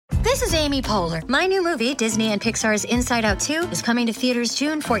This is Amy Poehler. My new movie, Disney and Pixar's Inside Out 2, is coming to theaters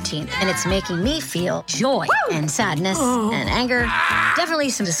June 14th, and it's making me feel joy and sadness and anger, definitely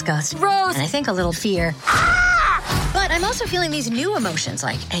some disgust, and I think a little fear. But I'm also feeling these new emotions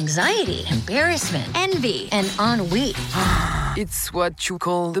like anxiety, embarrassment, envy, and ennui. It's what you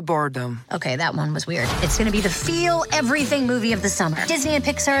call the boredom. Okay, that one was weird. It's going to be the feel everything movie of the summer. Disney and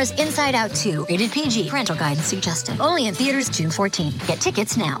Pixar's Inside Out 2, rated PG. Parental guidance suggested. Only in theaters June 14th. Get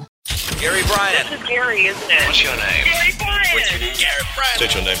tickets now. Gary Bryan. This is Gary, isn't it? What's your name? Gary Bryan. What's your name? Gary Bryan.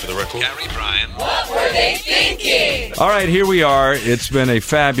 State your name for the record. Gary Bryan. What were they thinking? All right, here we are. It's been a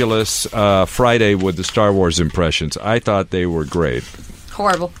fabulous Friday with the Star Wars impressions. I thought they were great.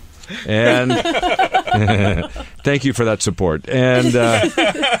 Horrible. And thank you for that support. And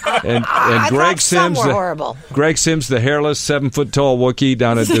Greg Sims, some were horrible. Greg Sims, the hairless 7-foot-tall Wookiee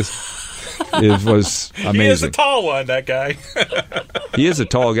down at this. It was amazing. He is a tall one, that guy. He is a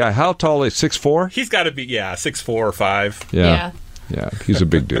tall guy. How tall is 6'4"? He's got to be, 6'4" or 5". Yeah, he's a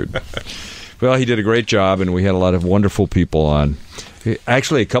big dude. Well, he did a great job, and we had a lot of wonderful people on.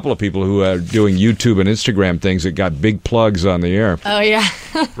 Actually, a couple of people who are doing YouTube and Instagram things that got big plugs on the air. Oh, yeah.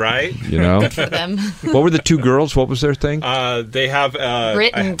 Right? You know? Good for them. What were the two girls? What was their thing? They have...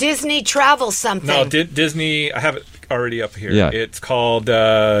 Written Disney Travel something. No, Disney... I have it already up here. Yeah. It's called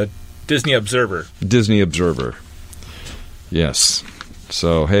Disney Observer. Disney Observer. Yes.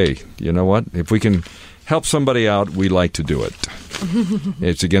 So, hey, you know what? If we can help somebody out, we like to do it.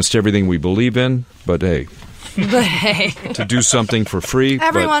 It's against everything we believe in, but hey. To do something for free.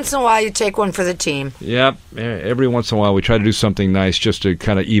 Every once in a while, you take one for the team. Yep. Every once in a while, we try to do something nice just to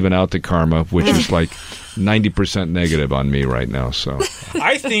kind of even out the karma, which is like 90% negative on me right now. So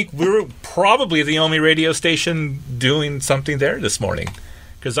I think we're probably the only radio station doing something there this morning,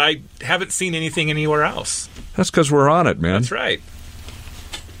 because I haven't seen anything anywhere else. That's because we're on it, man. That's right.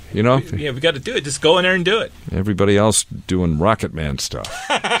 You know? Yeah, we got to do it. Just go in there and do it. Everybody else doing Rocket Man stuff.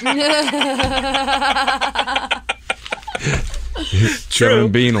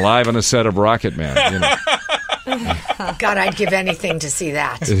 Kevin Bean live on a set of Rocket Man. You know. God, I'd give anything to see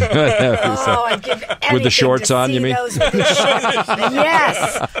that. I'd give anything with the shorts to on, see you mean? those with the shorts.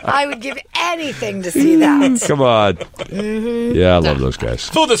 Yes, I would give anything to see that. Come on. Mm-hmm. Yeah, I love those guys.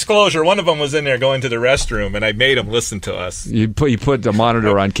 Full disclosure, one of them was in there going to the restroom, and I made him listen to us. You put the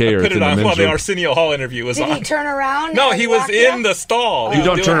monitor on K Earth Put in it the on men's while the room. Arsenio Hall interview was Did on. he turn around? No, and he was walk in in? the stall. You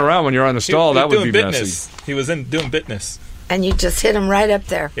don't turn around when you're on the stall. That would be business. messy. He was doing business. And you just hit him right up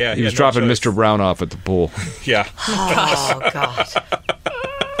there. Yeah, he was dropping Mr. Brown off at the pool. Yeah. Oh, God.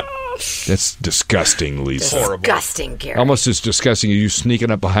 That's disgusting, Lisa. Horrible. Disgusting, Gary. Almost as disgusting as you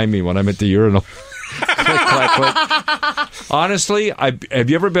sneaking up behind me when I'm at the urinal. Click, clack, click. Honestly, have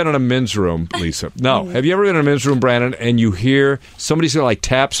you ever been in a men's room, Lisa? No. Have you ever been in a men's room, Brandon, and you hear somebody's got like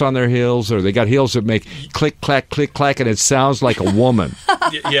taps on their heels, or they got heels that make click, clack, and it sounds like a woman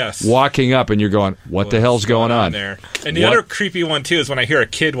yes. walking up, and you're going, what the hell's going on there? And the other creepy one, too, is when I hear a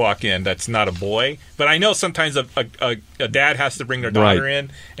kid walk in that's not a boy. But I know sometimes a dad has to bring their daughter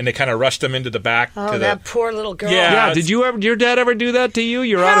in, and they kind of rush them into the back. Oh, that poor little girl. Yeah. Did your dad ever do that to you?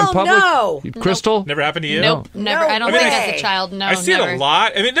 You're out in public? No. Crystal? Never happened to you? Nope, never. I don't think as a child, no, I see never. it a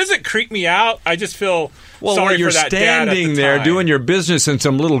lot. I mean, it doesn't creep me out. I just feel sorry you're for that dad at standing the there time. doing your business and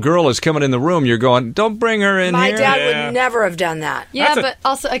some little girl is coming in the room, you're going, don't bring her in My here. dad would never have done that. Yeah, but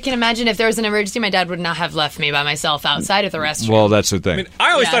also I can imagine if there was an emergency, my dad would not have left me by myself outside of the restroom. Well, that's the thing. I mean,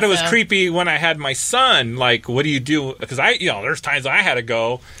 I always Yeah, thought it was so- creepy when I had my son. Like, what do you do? Because there's times I had to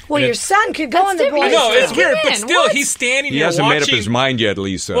go. Well, and your son could go in the boys' I know, it's room. weird, but in. still, What? he's standing He there hasn't watching. made up his mind yet,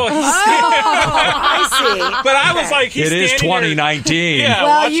 Lisa. Well, he's I see. but I was like, he's it is standing there- 2019. Yeah,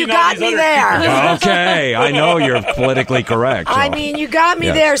 Well, watching you all got these me other there. Okay, I know you're politically correct. so. I mean, you got me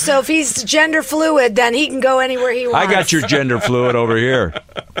Yeah. there, so if he's gender fluid, then he can go anywhere he wants. I got your gender fluid over here.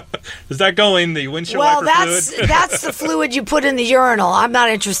 Does that go in the windshield Well, wiper that's fluid? that's the fluid you put in the urinal. I'm not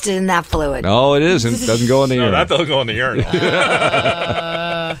interested in that fluid. No, it isn't. Doesn't go in the No, urinal. that doesn't go in the urinal.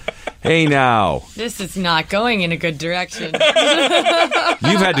 Hey, now. This is not going in a good direction.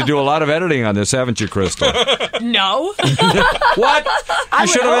 You've had to do a lot of editing on this, haven't you, Crystal? No. What? You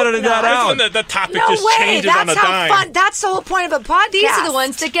should have edited that That's out. when the topic No just way. changes on That's a how dime. fun. That's the whole point of a podcast. These are the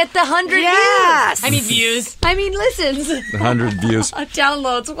ones that get the 100 Yes. views. I mean, views. I mean, listens. 100 views.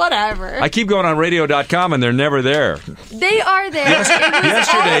 Downloads, whatever. I keep going on radio.com and they're never there. They are there.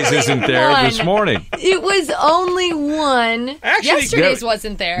 Yesterday's isn't there this morning. It was only one. Actually, Yesterday's yeah.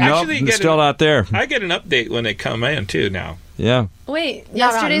 wasn't there. Nope, Actually, it's still not there. I get an update when they come in too now. Yeah. Wait,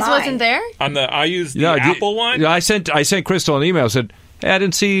 Not on yesterday's mine. wasn't there? I use the Yeah, Apple one. Yeah, I sent Crystal an email. Said, "Hey, I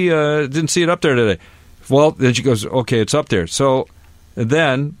didn't see it up there today." Well, then she goes, "Okay, it's up there." So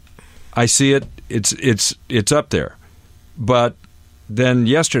then I see it. It's up there, but then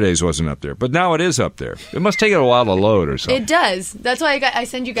yesterday's wasn't up there. But now it is up there. It must take it a while to load or something. It does. That's why I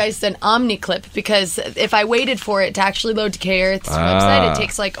send you guys an Omni clip, because if I waited for it to actually load to K-Earth's website, it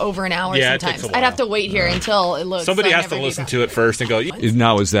takes like over an hour Yeah, it sometimes. takes a I'd while. have to wait here until it loads. Somebody so I has to never do listen that. to it first and go,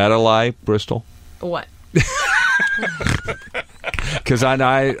 Now, is that a lie, Bristol? What? Because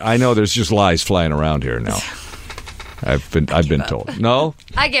I know there's just lies flying around here now. I've been told. No,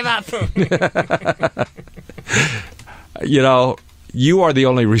 I give up. you know, you are the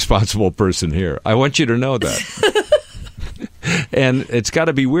only responsible person here. I want you to know that. And it's got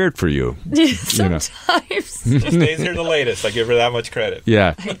to be weird for you. Sometimes. she stays here the latest. I give her that much credit.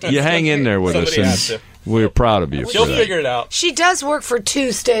 Yeah, you hang in there with Somebody has us, to. and we're proud of you. She'll for that. figure it out. She does work for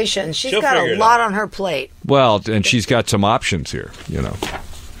 2 stations. She's She'll got figure a it lot out. on her plate. Well, and she's got some options here, you know.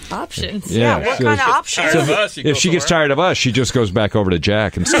 Options. Yeah, What so- kind of options? Tired of us, you If go she gets somewhere. tired of us, she just goes back over to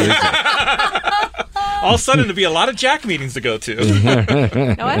Jack and stays there. All of a sudden, there'll be a lot of Jack meetings to go to. No,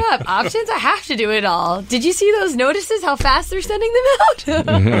 I don't have options. I have to do it all. Did you see those notices? How fast they're sending them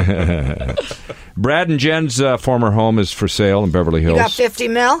out? Brad and Jen's former home is for sale in Beverly You got Hills. 50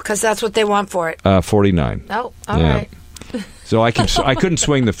 mil? Because that's what they want for it. 49. Oh, all Yeah. right. So I couldn't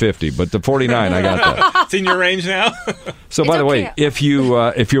swing the 50, but the 49 I got that. It's in your range now. So by the way, okay. if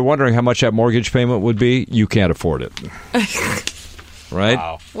you're wondering how much that mortgage payment would be, you can't afford it. Right?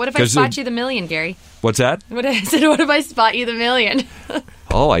 Wow. What if I 'Cause spot you the million, Gary? What's that? What if I spot you the million?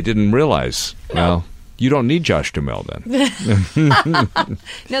 Oh, I didn't realize. Well, you don't need Josh Duhamel then.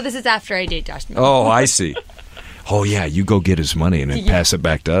 No, this is after I date Josh. Oh, I see. Oh yeah, you go get his money and then pass it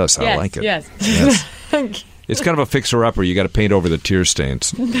back to us. I Yes, like it. yes. Yes. It's kind of a fixer-upper. You got to paint over the tear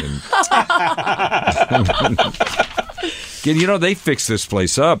stains. You know, they fixed this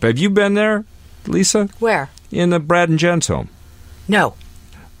place up. Have you been there, Lisa? Where? In the Brad and Jen's home. No.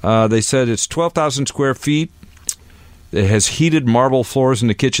 They said it's 12,000 square feet. It has heated marble floors in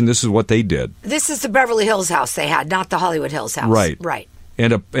the kitchen. This is what they did. This is the Beverly Hills house they had, not the Hollywood Hills house. Right. Right.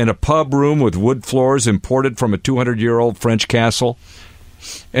 And a pub room with wood floors imported from a 200-year-old French castle.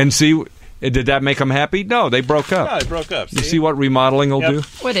 And see, did that make them happy? No, they broke up. No, they broke up. You see what remodeling will Yep. do?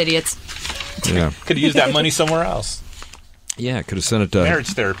 What idiots. Yeah. Could have used that money somewhere else. Yeah, could have sent it to Marriage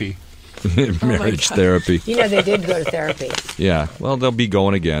therapy. marriage therapy. You know, they did go to therapy. Yeah. Well, they'll be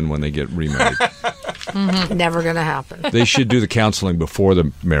going again when they get remarried. Never going to happen. They should do the counseling before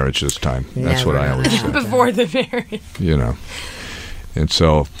the marriage this time. That's what I Never always say. Before the marriage. You know. And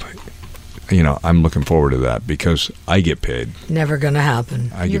so, you know, I'm looking forward to that because I get paid. Never going to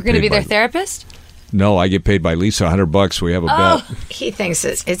happen. I You're get going to paid be their by- therapist? No, I get paid by Lisa $100. We have a bet. He thinks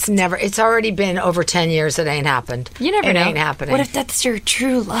it's already been over 10 years it ain't happened. You never it know. ain't happening. What if that's your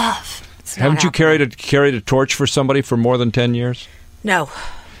true love? It's not Haven't you happening. carried a torch for somebody for more than 10 years? No.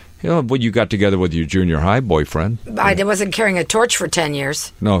 You know, well, you got together with your junior high boyfriend. I wasn't carrying a torch for 10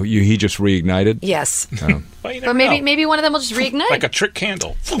 years. No, he just reignited. Yes. Well, you Or never maybe know. one of them will just reignite. Like a trick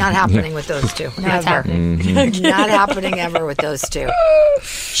candle. Not happening with those two. That's Never. happening. Mm-hmm. Not happening ever with those two.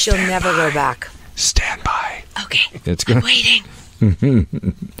 She'll never go back. Stand by. Okay. It's gonna. Waiting.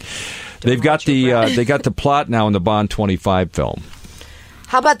 They've got the plot now in the Bond 25 film.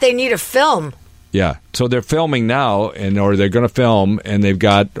 How about they need a film? Yeah, so they're filming now, or they're going to film, and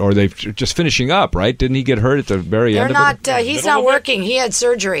they're just finishing up, right? Didn't he get hurt at the very They're end not. of it? He's not working. He had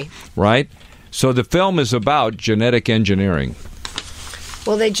surgery. Right. So the film is about genetic engineering.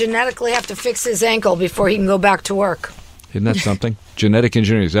 Well, they genetically have to fix his ankle before he can go back to work. Isn't that something? Genetic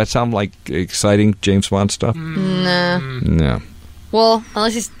engineering. Does that sound like exciting James Bond stuff? Nah. No. Well,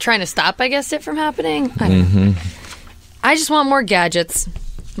 unless he's trying to stop, I guess, it from happening. I don't know. I just want more gadgets.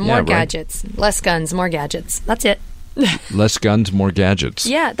 More right. gadgets. Less guns, more gadgets. That's it. Less guns, more gadgets.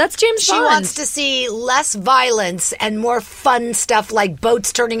 Yeah, that's James She Bond. wants to see less violence and more fun stuff like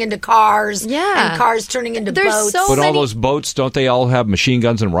boats turning into cars. Yeah. And cars turning into There's boats. so But all many- those boats, don't they all have machine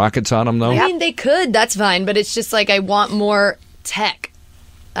guns and rockets on them, though? I mean, they could. That's fine. But it's just like I want more tech.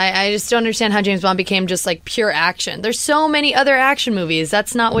 I just don't understand how James Bond became just like pure action. There's so many other action movies.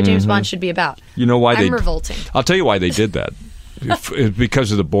 That's not what James Bond should be about. You know why I'm revolting. I'll tell you why they did that. It's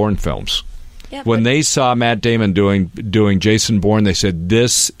because of the Bourne films. Yeah, When but- they saw Matt Damon doing Jason Bourne, they said,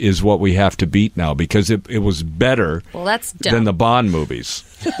 this is what we have to beat now because it was better Well, that's dumb. than the Bond movies.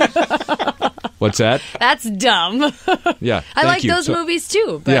 What's that? That's dumb. Yeah. I thank like you. those So- movies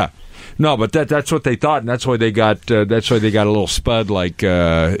too. But Yeah. No, but that's what they thought, and that's why they got a little spud like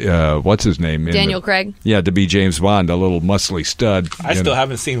what's his name? Daniel Craig. Yeah, to be James Bond, a little muscly stud. I still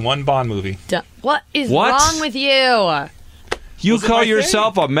haven't seen one Bond movie. What is What? wrong with you? You Was it call my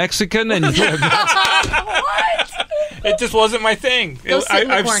yourself a Mexican and It just wasn't my thing. Go sit in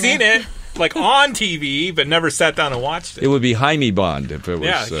the I've corner. seen it like on TV, but never sat down and watched it. It would be Jaime Bond if it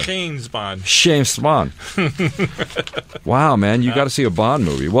was. Yeah, James Bond. James Bond. Wow, man, you got to see a Bond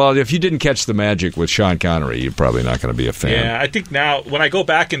movie. Well, if you didn't catch the magic with Sean Connery, you're probably not going to be a fan. Yeah, I think now when I go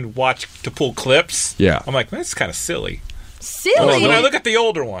back and watch to pull clips, Yeah. I'm like, that's kind of silly. Silly. When I look at the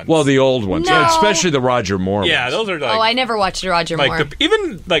older ones, Well, the old ones, No. especially the Roger Moore yeah, ones. those are like, Oh, I never watched Roger Moore. like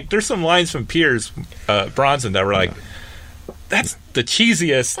even like there's some lines from Piers Bronson that were like, that's the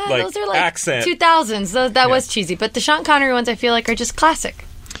cheesiest like those are like accent. 2000s. That was cheesy, but the Sean Connery ones I feel like are just classic.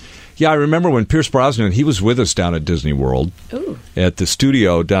 Yeah, I remember when Pierce Brosnan, he was with us down at Disney World. Ooh. At the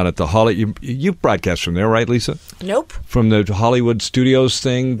studio down at the Hollywood. You broadcast from there, right, Lisa? Nope. From the Hollywood Studios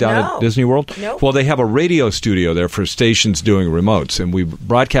thing down No. at Disney World? Nope. Well, they have a radio studio there for stations doing remotes, and we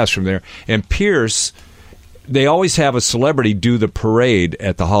broadcast from there. And Pierce, they always have a celebrity do the parade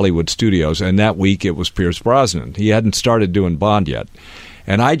at the Hollywood Studios, and that week it was Pierce Brosnan. He hadn't started doing Bond yet.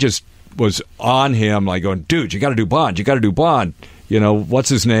 And I just was on him, like going, dude, you got to do Bond. You got to do Bond. You know, what's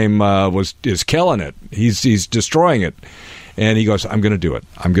his name is killing it. He's destroying it. And he goes, I'm going to do it.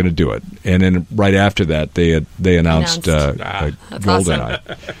 I'm going to do it. And then right after that, they announced GoldenEye.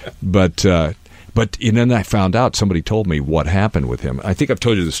 But and then I found out, somebody told me what happened with him. I think I've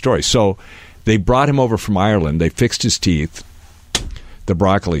told you the story. So they brought him over from Ireland. They fixed his teeth. The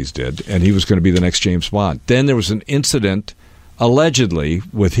Broccolis did. And he was going to be the next James Bond. Then there was an incident, allegedly,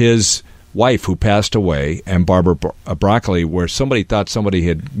 with his wife who passed away and Barbara Broccoli, where somebody thought somebody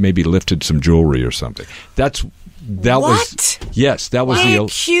had maybe lifted some jewelry or something. That What? was yes, that was They the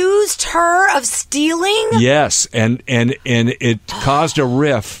accused her of stealing? yes, and it caused a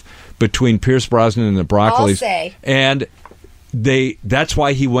riff between Pierce Brosnan and the Broccolis. I'll say. And that's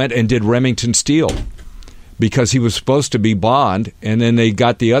why he went and did Remington Steele. Because he was supposed to be Bond, and then they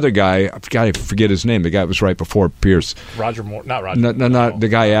got the other guy. I forget his name. The guy that was right before Pierce. Roger Moore, not Roger. No, not the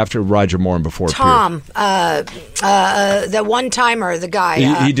guy after Roger Moore and before Tom, the one-timer, the guy.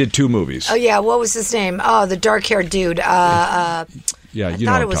 Pierce. He did two movies. Oh, yeah, what was his name? Oh, the dark-haired dude. Yeah, I you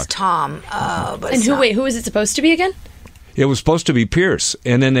thought know it was Tom. But And it's not. who was it supposed to be again? It was supposed to be Pierce,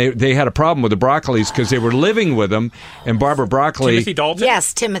 and then they had a problem with the Broccolis because they were living with him, and Barbara Broccoli. Timothy Dalton.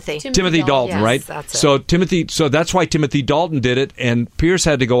 Yes, Timothy. Timothy Dalton, Yes, right? that's it. So that's why Timothy Dalton did it, and Pierce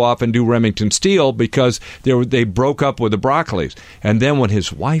had to go off and do Remington Steele because they broke up with the Broccolis. And then when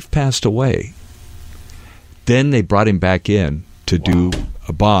his wife passed away, then they brought him back in to do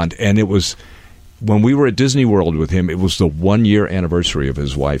a Bond, and it was when we were at Disney World with him. It was the 1-year anniversary of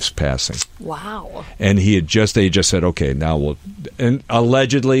his wife's passing. Wow. And they just said, okay, now we'll. And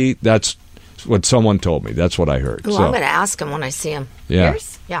allegedly, that's what someone told me. That's what I heard. Ooh, So, I'm going to ask him when I see him. yeah.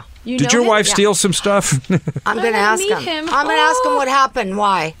 Pierce? Yeah. You Did know your him? wife Yeah. steal some stuff? I'm going to ask meet him. him. I'm going to ask him what happened.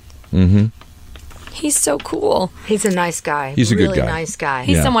 Why? He's so cool. He's a nice guy. He's a good really guy. nice guy.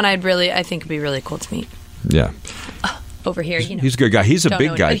 He's Yeah. someone I think would be really cool to meet. Yeah, Over here, you know. he's a good guy. He's a Don't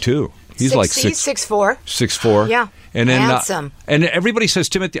big know guy anybody. too. He's like He's 6'4". 6'4". Yeah. and then Handsome. and everybody says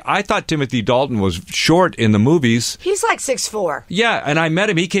Timothy. I thought Timothy Dalton was short in the movies. He's like 6'4". Yeah, and I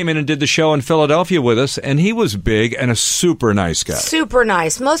met him. He came in and did the show in Philadelphia with us, and he was big and a super nice guy. Super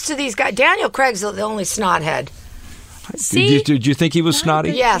nice. Most of these guys. Daniel Craig's the only snothead. See? Did you think he was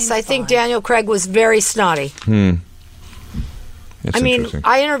snotty? Yes, I think Daniel Craig was very snotty. That's I mean, interesting.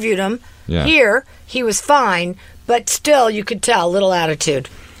 I interviewed him. Yeah. Here, he was fine, but still, you could tell, little attitude.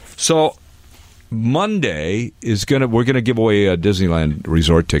 So Monday we're gonna give away Disneyland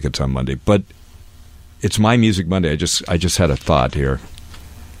resort tickets on Monday, but it's My Music Monday. I just had a thought here,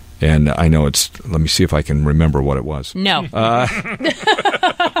 and I know let me see if I can remember what it was. No.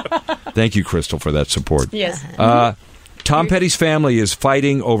 Thank you, Crystal, for that support. yes. Tom Petty's family is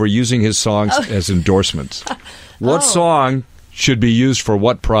fighting over using his songs as endorsements. What song should be used for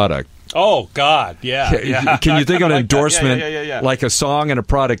what product? Oh God, yeah. yeah. Can you think of an Like that. endorsement Yeah. like a song and a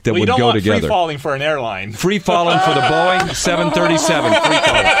product that Well, you would don't go want together? Free falling for an airline. Free falling for the Boeing 737. Free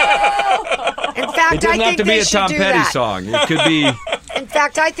falling. In fact, It doesn't I have think to be they a should Tom do Petty that. song. It could be. In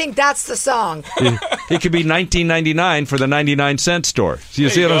fact, I think that's the song. It could be $19.99 for the 99-cent store. Do you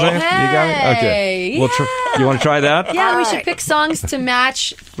see what I'm saying? You got it. Okay. Hey, You want to try that? Yeah, we All should right. pick songs to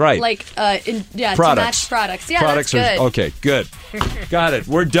match. Right. Like, to match products. Yeah, Products that's good. okay, good. Got it.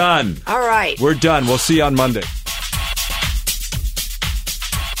 We're done. All right. We're done. We'll see you on Monday.